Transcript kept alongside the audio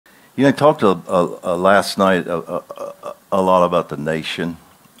I talked last night a lot about the nation.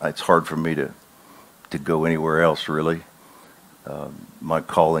 It's hard for me to go anywhere else, really. My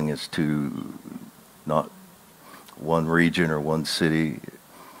calling is to not one region or one city.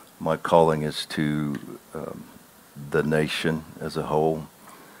 My calling is to the nation as a whole.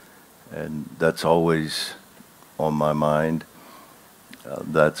 And that's always on my mind.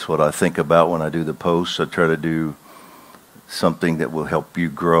 That's what I think about when I do the posts. I try to do something that will help you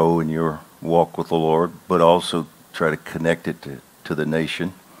grow in your walk with the Lord, but also try to connect it to the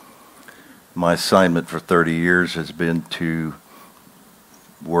nation. My assignment for 30 years has been to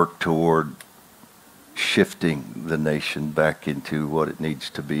work toward shifting the nation back into what it needs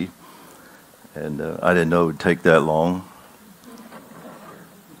to be. And I didn't know it would take that long.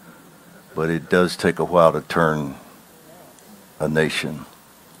 But it does take a while to turn a nation.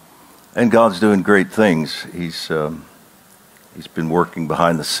 And God's doing great things. He's been working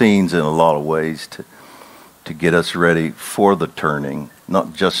behind the scenes in a lot of ways to get us ready for the turning,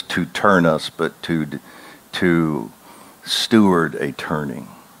 not just to turn us, but to steward a turning,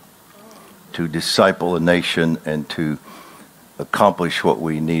 to disciple a nation and to accomplish what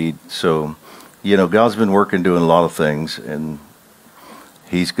we need. So, God's been working, doing a lot of things, and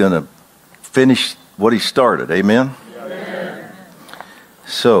He's going to finish what He started. Amen? Amen.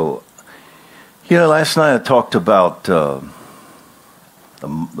 So, last night I talked about the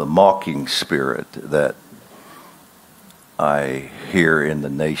mocking spirit that I hear in the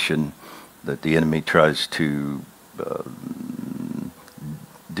nation, that the enemy tries to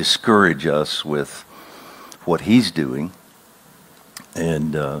discourage us with what he's doing.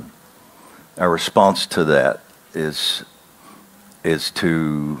 And our response to that is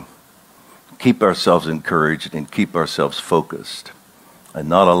to keep ourselves encouraged and keep ourselves focused and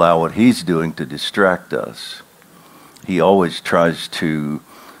not allow what he's doing to distract us. He always tries to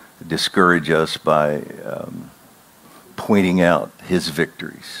discourage us by pointing out his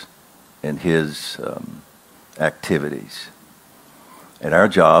victories and his activities. And our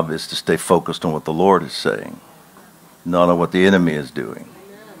job is to stay focused on what the Lord is saying, not on what the enemy is doing.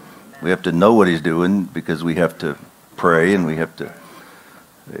 We have to know what he's doing because we have to pray, and we have to,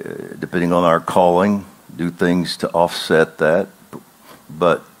 depending on our calling, do things to offset that.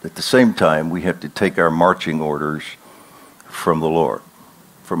 But at the same time, we have to take our marching orders from the Lord,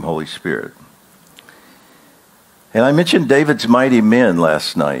 from Holy Spirit. And I mentioned David's mighty men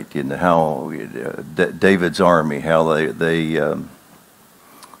last night, how David's army, how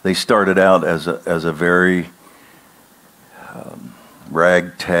they started out as a very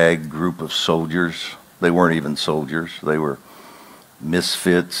ragtag group of soldiers. They weren't even soldiers. They were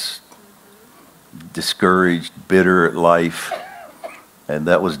misfits, discouraged, bitter at life. And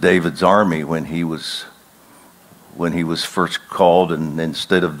that was David's army when he was first called, and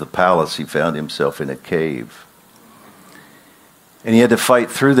instead of the palace, he found himself in a cave. And he had to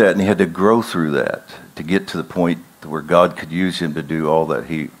fight through that, and he had to grow through that to get to the point where God could use him to do all that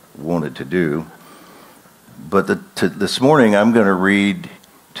he wanted to do. But this morning, I'm going to read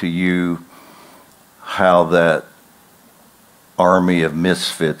to you how that army of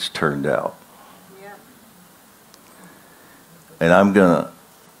misfits turned out. Yeah. And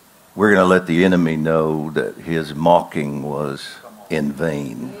we're going to let the enemy know that his mocking was in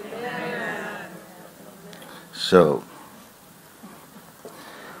vain. Amen. So,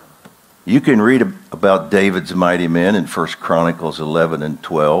 you can read about David's mighty men in 1 Chronicles 11 and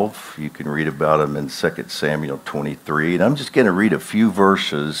 12. You can read about them in 2 Samuel 23. And I'm just going to read a few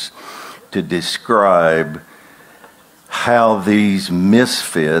verses to describe how these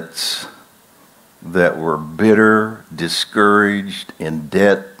misfits that were bitter, discouraged, in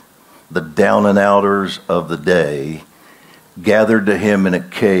debt, the down and outers of the day, gathered to him in a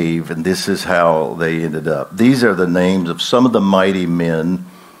cave, and this is how they ended up. These are the names of some of the mighty men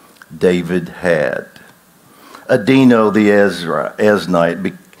David had. Adino the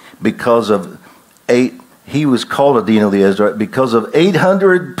Eznite, he was called Adino the Eznite because of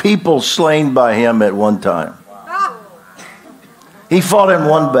 800 people slain by him at one time. He fought in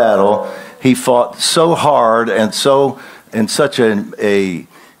one battle. He fought so hard and in such a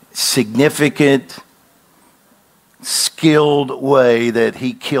significant, skilled way that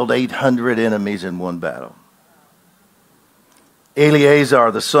he killed 800 enemies in one battle.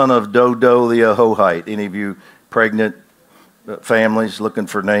 Eleazar, the son of Dodo the Ahohite. Any of you pregnant families looking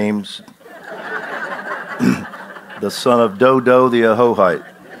for names? The son of Dodo the Ahohite.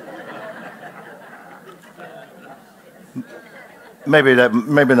 Maybe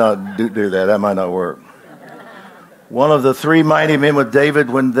not do that. That might not work. One of the three mighty men with David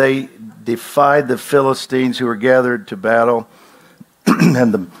when they defied the Philistines who were gathered to battle,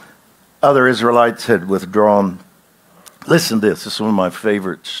 and other Israelites had withdrawn. Listen to this. This is one of my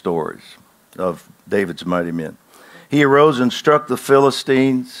favorite stories of David's mighty men. He arose and struck the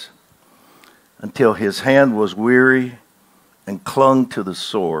Philistines until his hand was weary and clung to the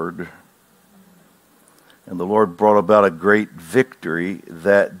sword. And the Lord brought about a great victory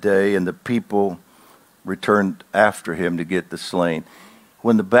that day, and the people returned after him to get the slain.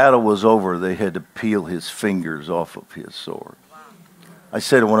 When the battle was over, they had to peel his fingers off of his sword. I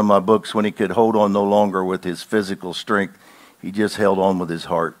said in one of my books, when he could hold on no longer with his physical strength, he just held on with his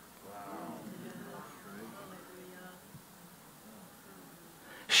heart.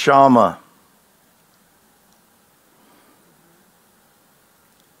 Shammah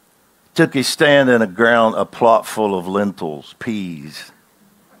took his stand in a plot full of lentils, peas,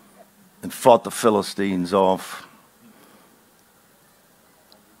 and fought the Philistines off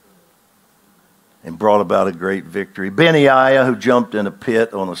and brought about a great victory. Benaiah, who jumped in a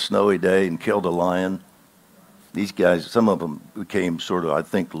pit on a snowy day and killed a lion. These guys, some of them became sort of, I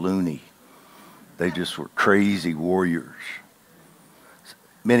think, loony. They just were crazy warriors.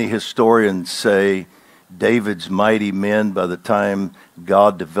 Many historians say David's mighty men, by the time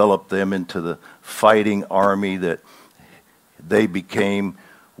God developed them into the fighting army that they became,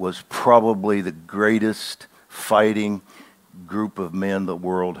 was probably the greatest fighting group of men the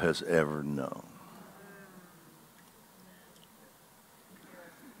world has ever known.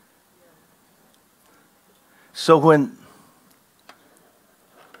 So when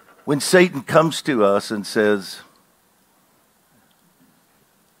Satan comes to us and says,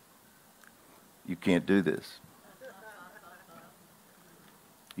 you can't do this.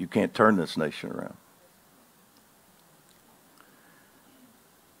 You can't turn this nation around.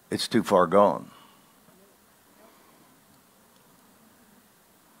 It's too far gone.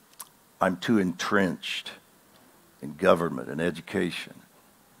 I'm too entrenched in government and education.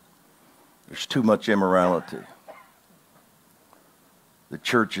 There's too much immorality. The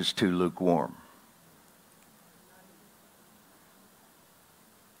church is too lukewarm.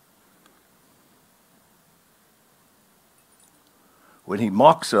 When he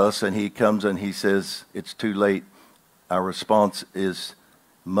mocks us and he comes and he says, it's too late, our response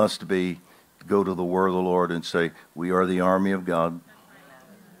must be, go to the word of the Lord and say, we are the army of God.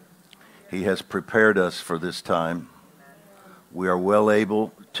 He has prepared us for this time. We are well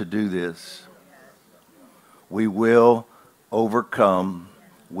able to do this. We will overcome.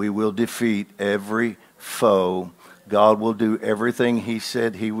 We will defeat every foe. God will do everything he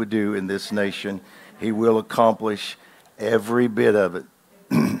said he would do in this nation. He will accomplish every bit of it.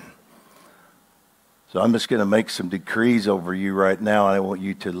 So I'm just going to make some decrees over you right now, and I want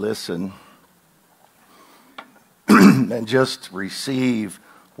you to listen and just receive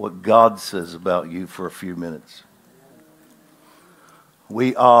what God says about you for a few minutes.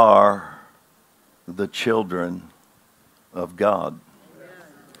 We are the children of God.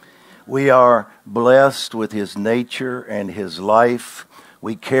 We are blessed with his nature and his life.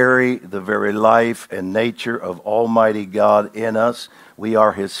 We carry the very life and nature of Almighty God in us. We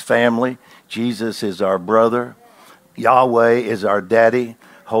are his family. Jesus is our brother. Yahweh is our daddy.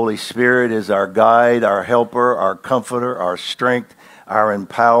 Holy Spirit is our guide, our helper, our comforter, our strength, our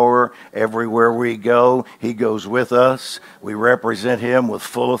empower. Everywhere we go, he goes with us. We represent him with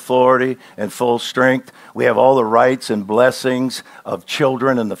full authority and full strength. We have all the rights and blessings of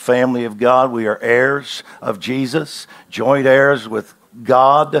children in the family of God. We are heirs of Jesus, joint heirs with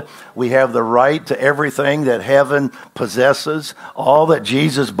God. We have the right to everything that heaven possesses. All that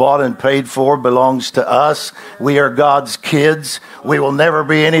Jesus bought and paid for belongs to us. We are God's kids. We will never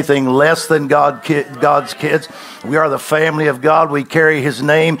be anything less than God's kids. We are the family of God. We carry his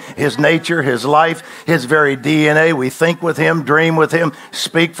name, his nature, his life, his very DNA. We think with him, dream with him,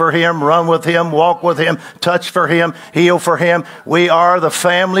 speak for him, run with him, walk with him, touch for him, heal for him. We are the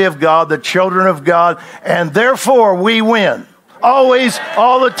family of God, the children of God, and therefore we win. Always,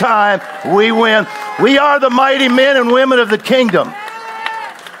 all the time, we win. We are the mighty men and women of the kingdom.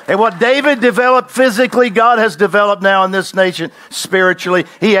 And what David developed physically, God has developed now in this nation spiritually.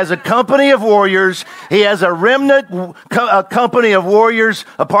 He has a company of warriors. He has a remnant, a company of warriors,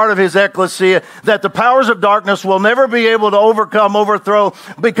 a part of his ecclesia, that the powers of darkness will never be able to overthrow,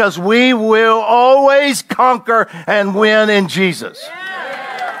 because we will always conquer and win in Jesus.